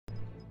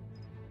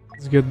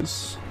Let's get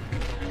this.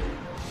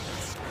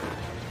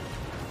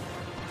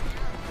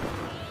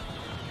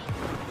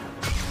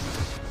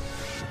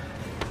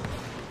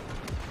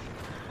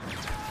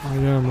 Oh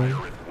yeah, man.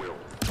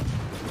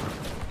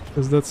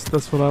 Cause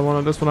that's what I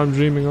wanted. That's what I'm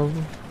dreaming of.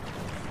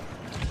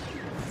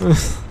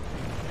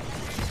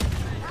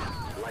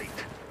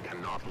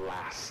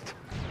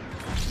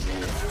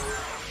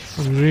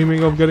 I'm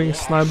dreaming of getting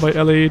sniped by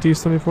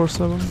LAATs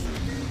 24/7.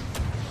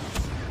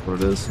 For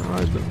this,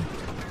 alright then.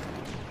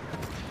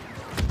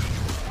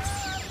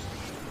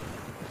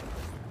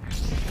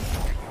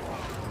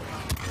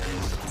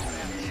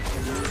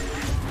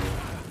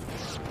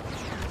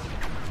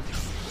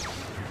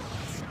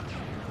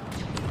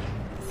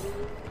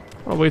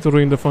 A way to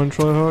ruin the fun,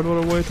 try hard.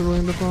 What a way to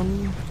ruin the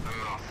fun.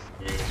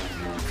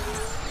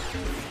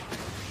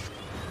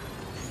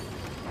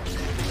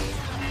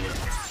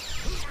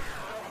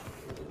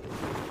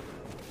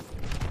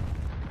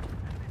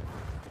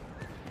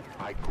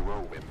 I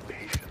grow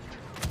impatient.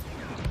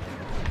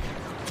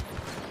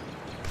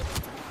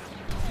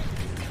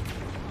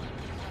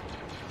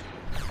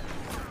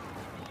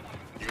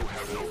 You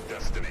have no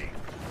destiny.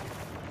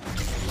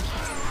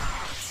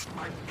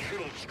 I've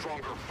killed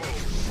stronger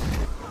foes.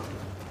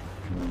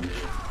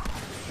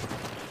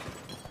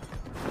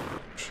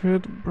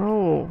 Shit,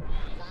 bro.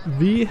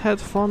 We had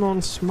fun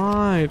on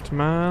Smite,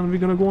 man. We're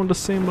gonna go on the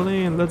same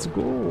lane. Let's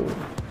go.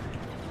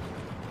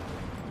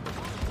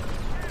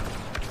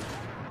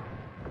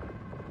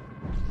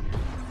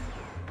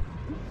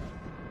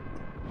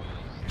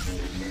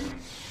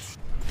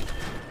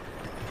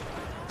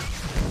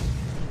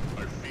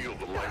 I feel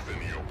the life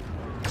in you.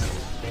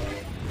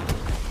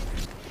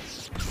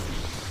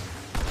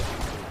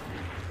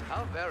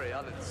 How very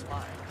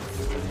uninspired.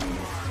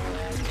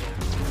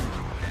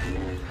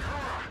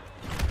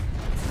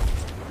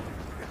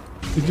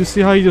 Did you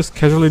see how he just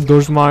casually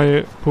dodged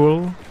my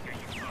pull?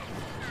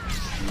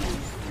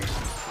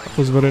 That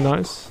was very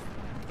nice.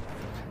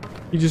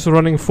 He's just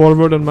running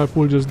forward and my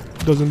pull just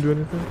doesn't do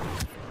anything.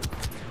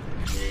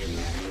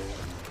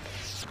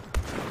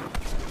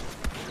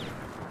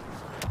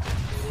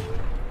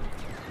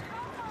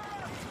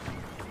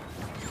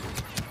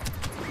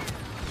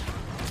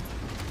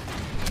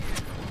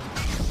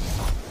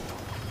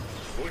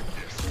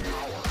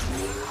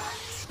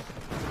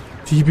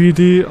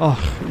 DBD, oh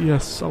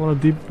yes, I wanna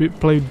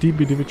play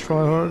DBD with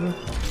tryhard.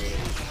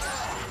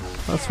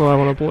 That's what I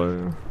wanna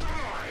play.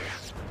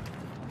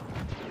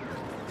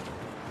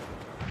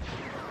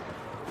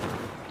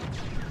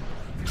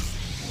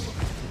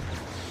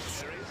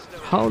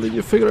 How did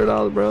you figure it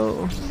out,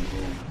 bro?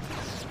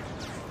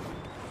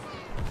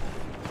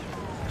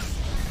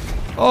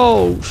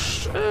 Oh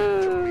shit!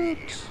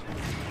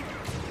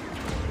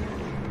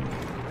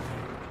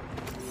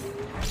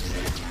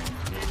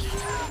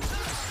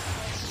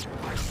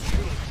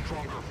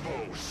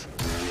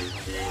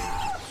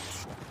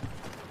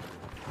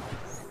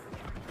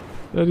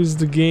 That is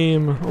the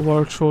game of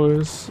our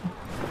choice.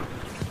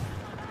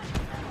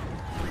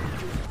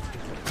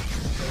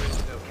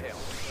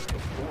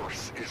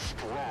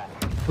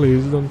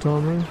 Please don't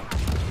tell me.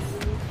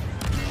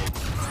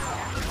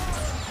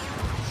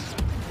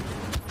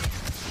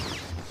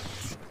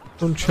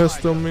 Don't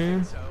chest on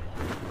me.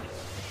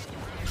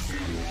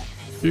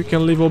 You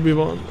can leave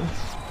Obi-Wan.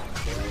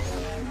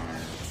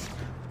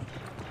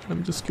 Let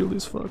me just kill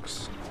these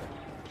fucks.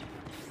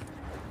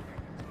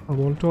 I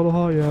want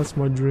Tolha, yeah, that's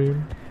my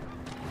dream.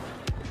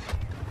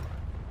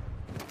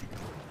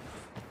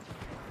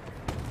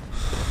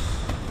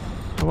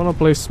 I wanna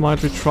play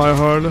Smite with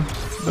tryhard.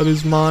 That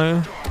is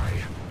my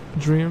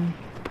dream.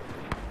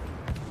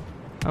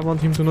 I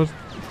want him to not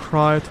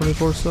cry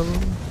 24/7.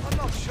 I'm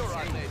not sure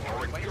I made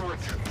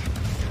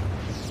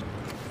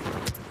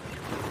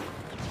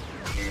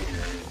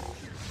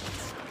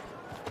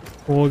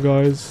All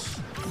guys.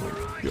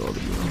 God,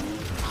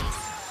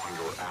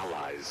 Your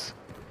allies.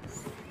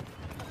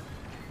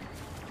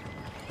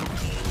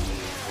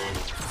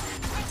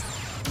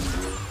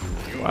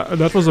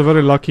 that was a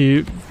very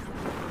lucky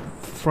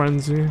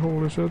frenzy.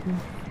 Holy shit.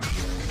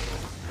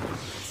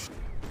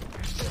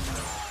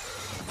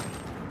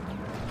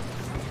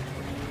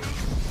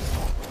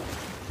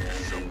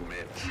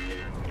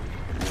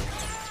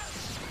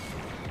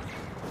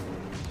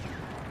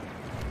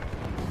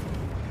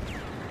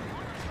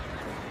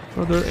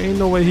 But there ain't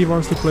no way he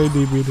wants to play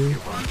DBD.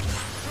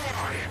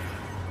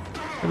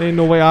 And ain't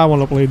no way I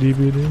wanna play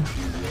DBD.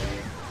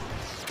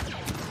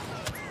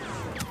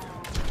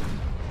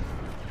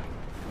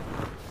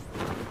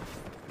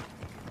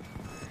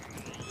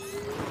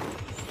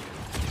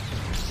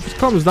 If it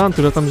comes down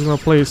to that, I'm just gonna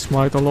play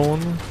Smite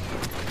alone.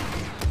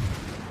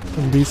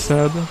 And be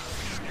sad.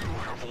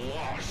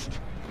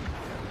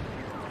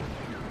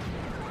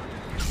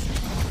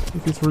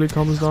 If it really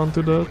comes down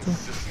to that.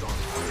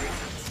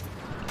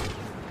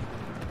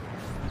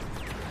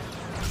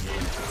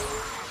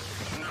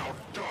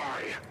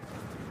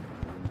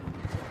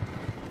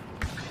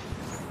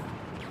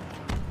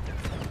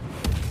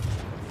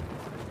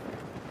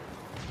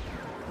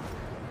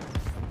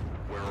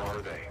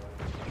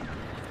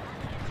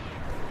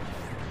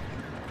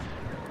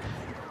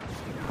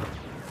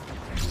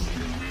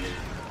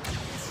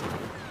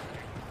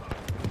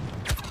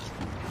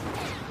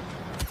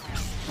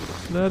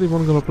 Daddy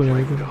won't gonna play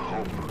anything.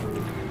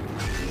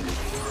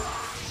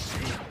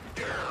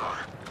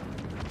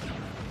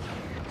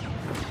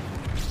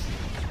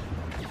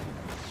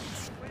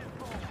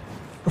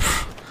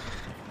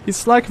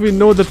 It's like we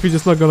know that we're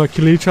just not gonna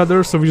kill each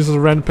other, so we just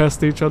ran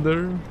past each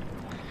other.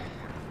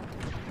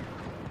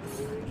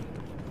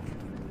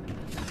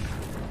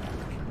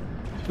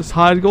 That's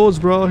how it goes,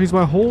 bro. He's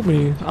my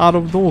homie, out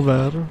of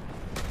nowhere.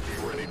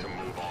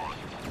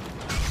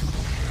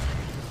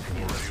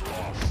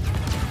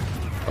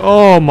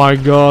 Oh my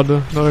god,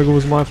 there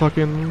goes my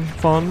fucking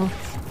fun.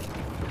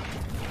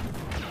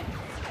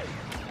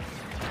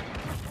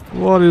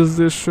 What is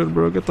this shit,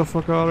 bro? Get the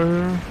fuck out of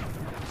here.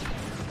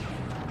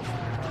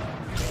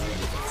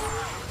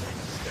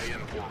 Stay in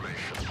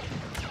formation.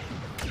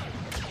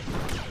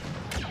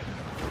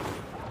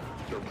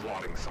 They're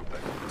plotting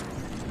something.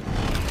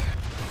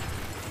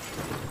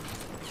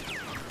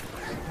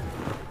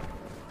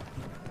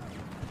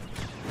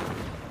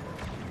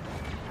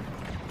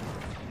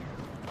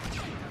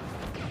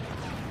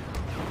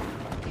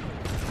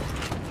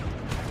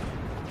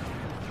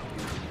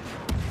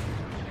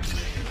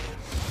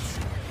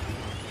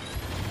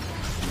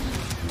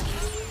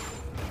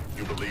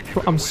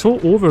 Bro, I'm so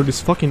over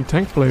this fucking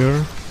tank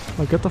player.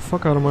 Like, get the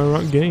fuck out of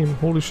my game.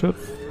 Holy shit.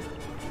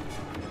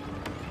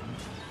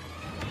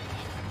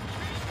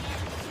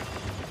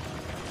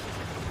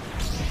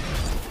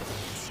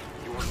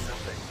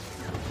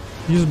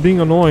 He's being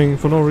annoying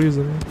for no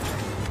reason.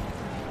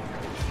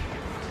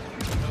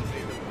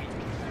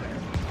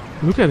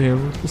 Look at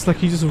him. It's like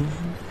he just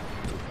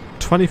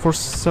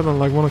 24/7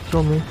 like wanna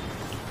kill me.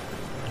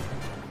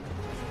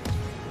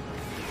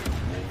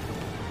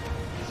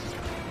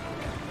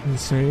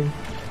 Insane.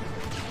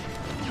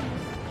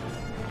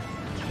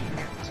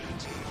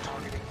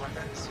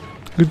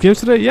 Good games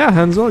today? Yeah,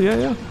 Hanzo,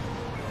 yeah.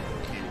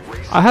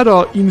 I had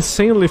a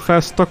insanely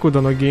fast Takud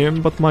on a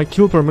game, but my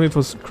kill per minute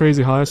was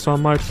crazy high, so I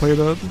might play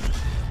that.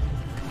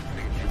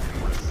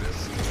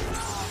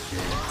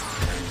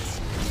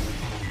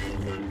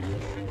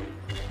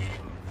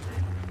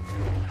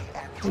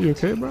 Are you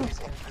okay, bro?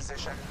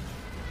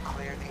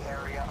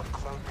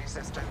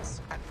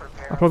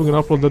 I'm probably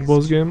gonna upload that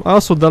boss game. I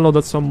also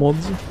downloaded some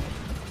mods.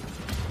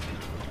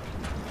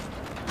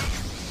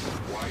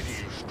 Why do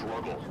you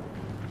struggle?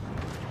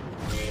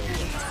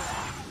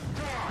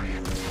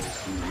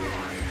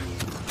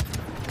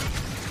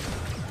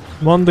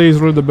 Monday is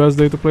really the best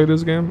day to play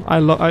this game.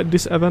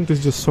 This event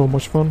is just so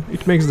much fun.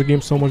 It makes the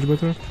game so much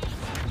better.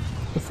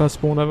 The fast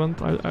spawn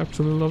event, I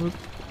absolutely love it.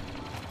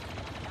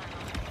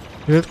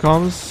 Here it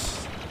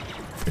comes.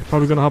 It's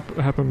probably gonna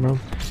happen, man.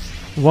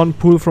 One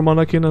pull from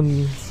Anakin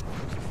and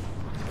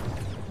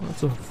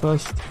that's a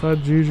fat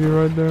GG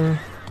right there.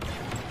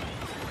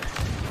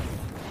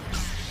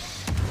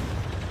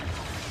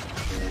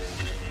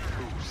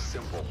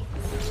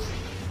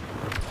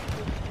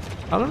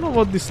 I don't know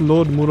what this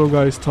Lord Muro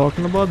guy is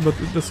talking about, but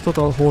that's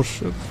total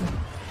horseshit.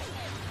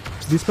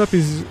 This map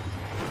is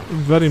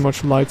very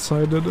much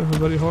light-sided,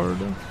 very hard.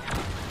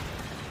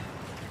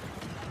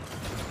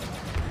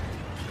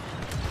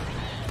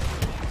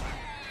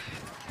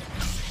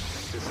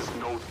 This is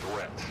no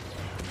threat.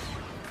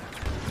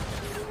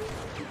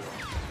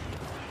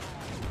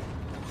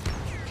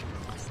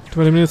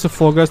 $20 of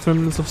Fall Guys, 20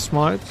 minutes of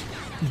Smite.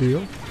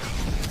 Deal.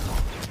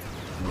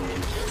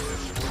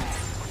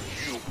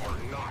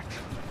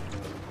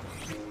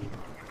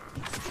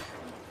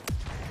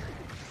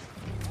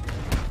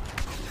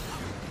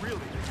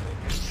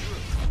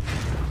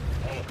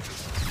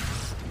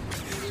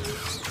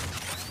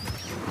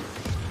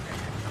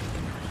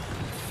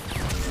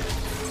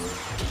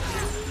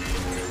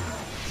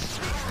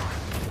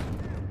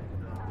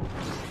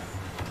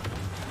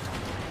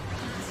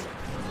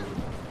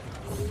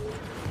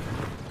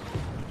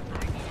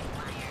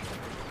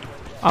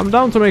 I'm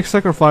down to make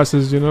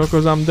sacrifices, you know,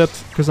 because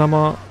I'm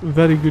a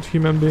very good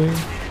human being.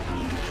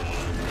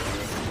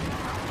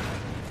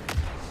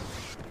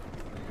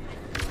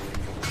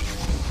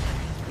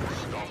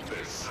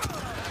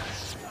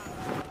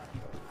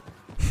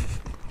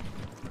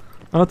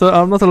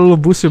 I'm not a little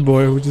pussy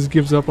boy who just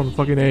gives up on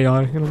fucking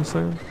AI, you know what I'm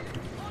saying?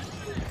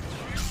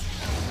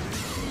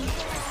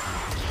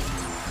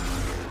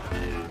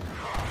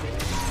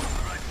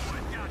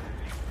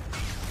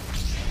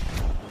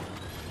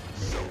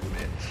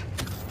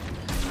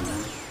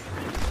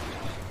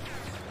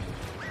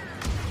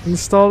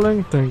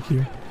 Installing? Thank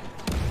you.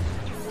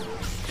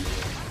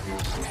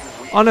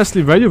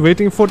 Honestly, were you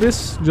waiting for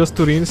this just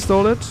to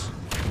reinstall it?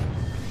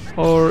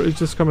 Or it's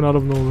just coming out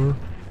of nowhere?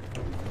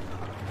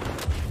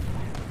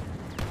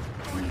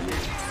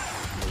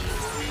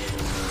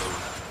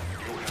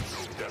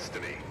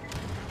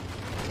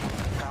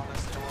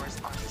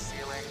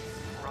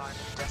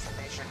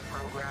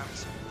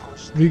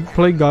 We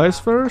play guys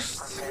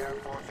first?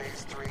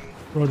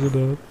 Roger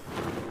that.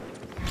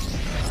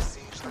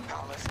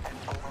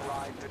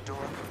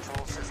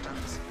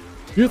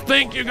 You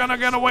think you're gonna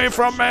get away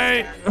from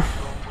me?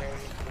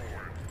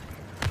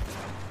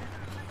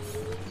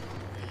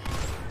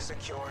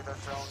 Secure the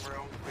throne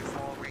room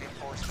before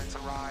reinforcements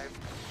arrive.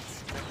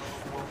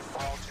 Remove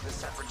the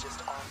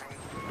Separatist army.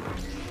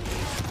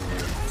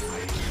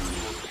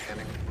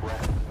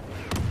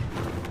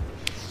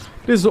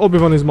 This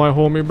Obi-Wan is my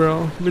homie,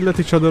 bro. We let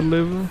each other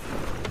live.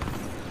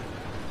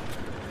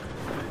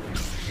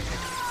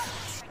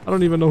 I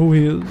don't even know who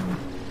he is.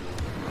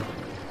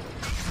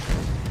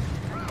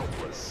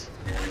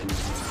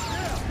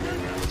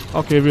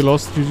 Okay, we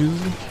lost.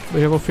 GG's.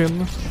 They have a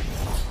Finn.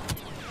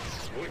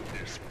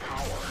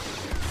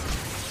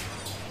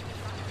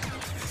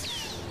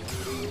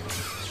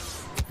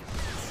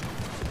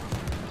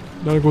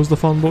 There goes the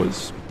fun,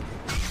 boys.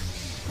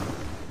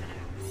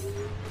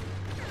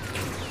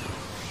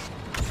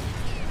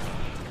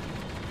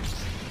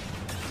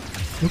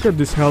 Look at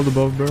this health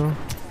above, bro.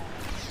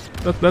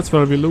 That's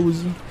where we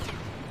lose.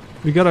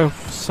 We gotta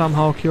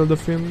somehow kill the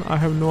Finn. I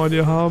have no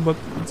idea how, but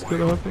it's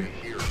gonna happen.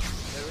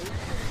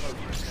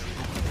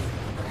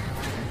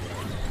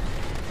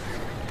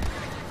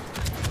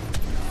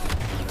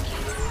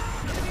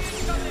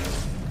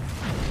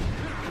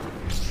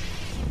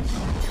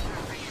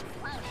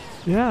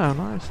 Yeah,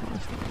 nice.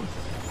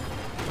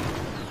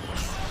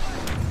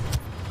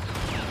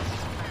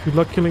 Good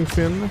luck killing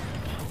Finn.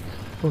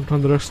 Don't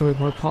underestimate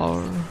my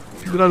power.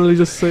 Did I really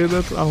just say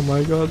that? Oh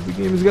my god, the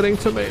game is getting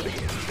to me.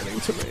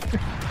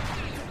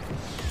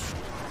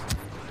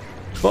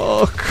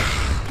 Fuck!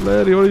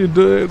 Larry, what are you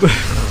doing?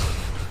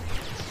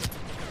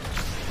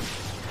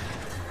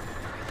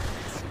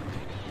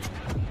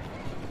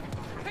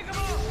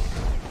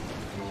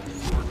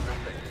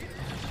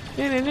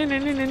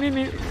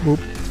 Boop.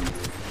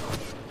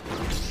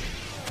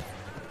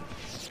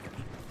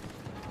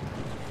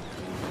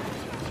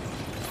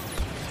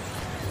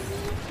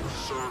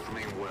 Serve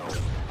me well.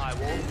 I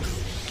won't.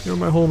 You're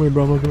my homie,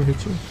 bro. I'm not gonna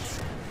hit you.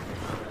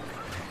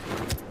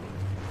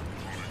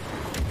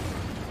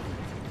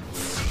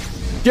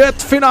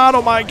 Get Finn out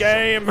of my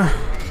game!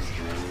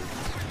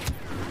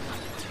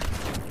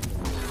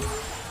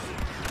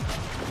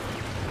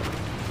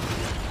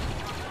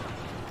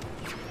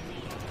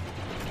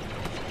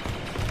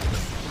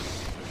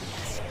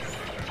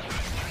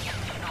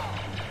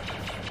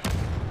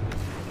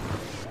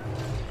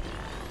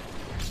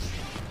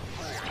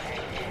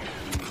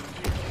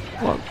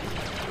 What?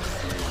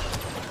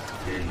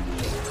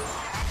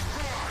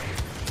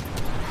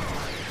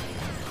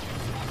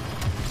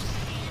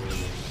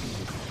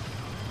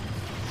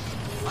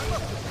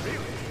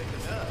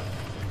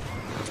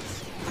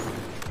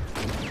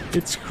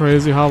 It's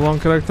crazy how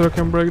one character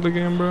can break the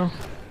game, bro.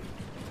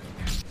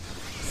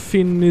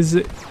 Finn is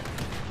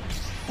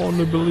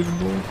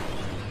unbelievable.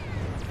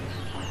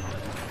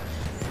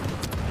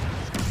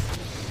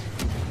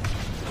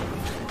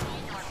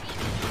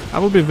 I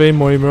would be way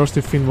more immersed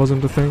if Finn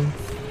wasn't a thing.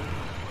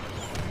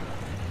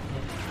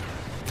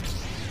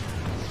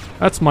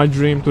 That's my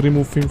dream, to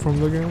remove Finn from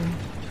the game.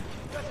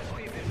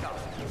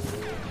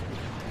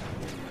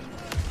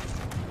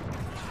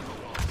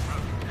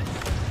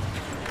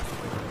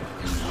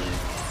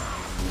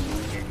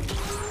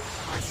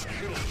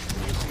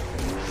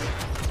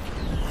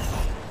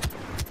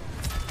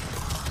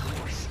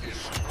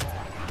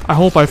 I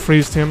hope I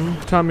freezed him.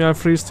 Tell me I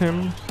freezed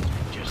him.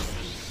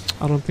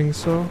 I don't think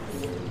so.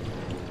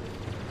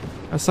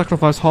 I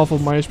sacrificed half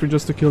of my HP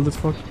just to kill this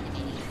fuck.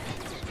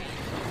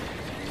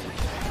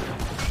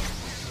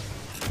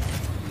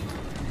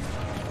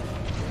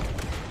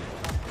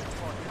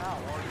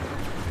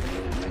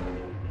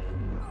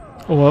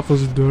 Oh, that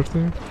was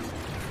dirty.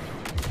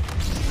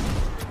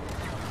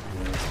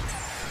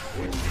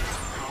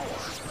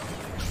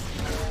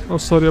 Oh,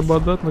 sorry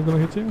about that. Not gonna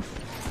hit you.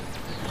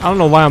 I don't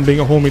know why I'm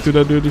being a homie to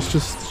that dude. It's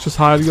just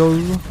how it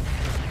goes.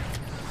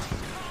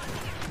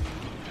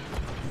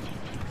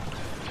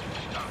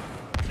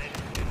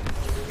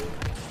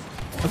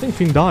 I think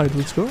Finn died.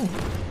 Let's go.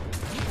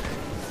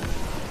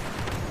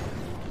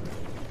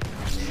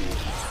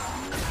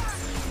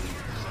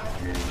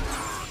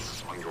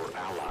 On your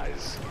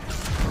allies.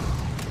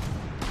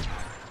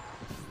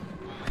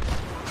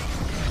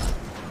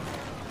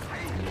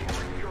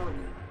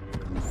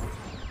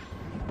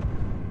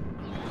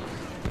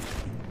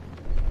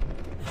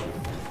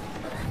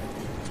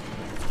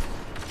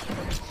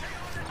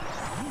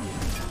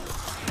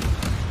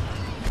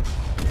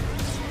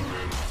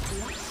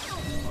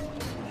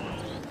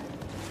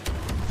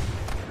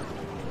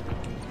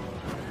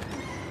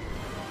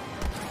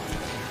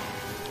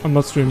 I'm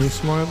not streaming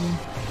smart.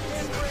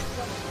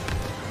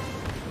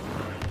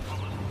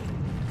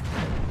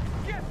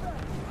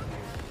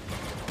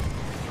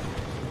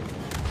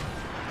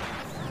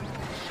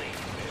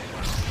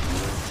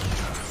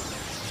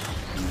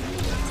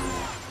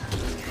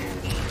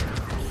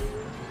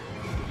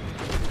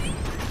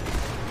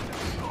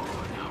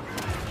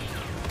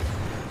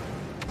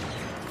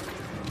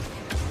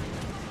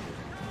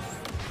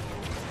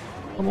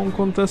 Come on,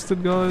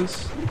 contested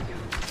guys.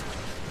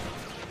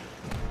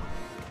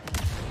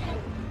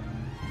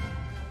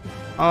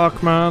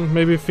 Ark, man,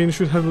 maybe Finn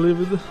should have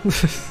lived.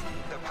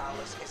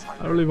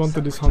 I really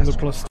wanted this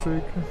 100+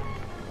 streak.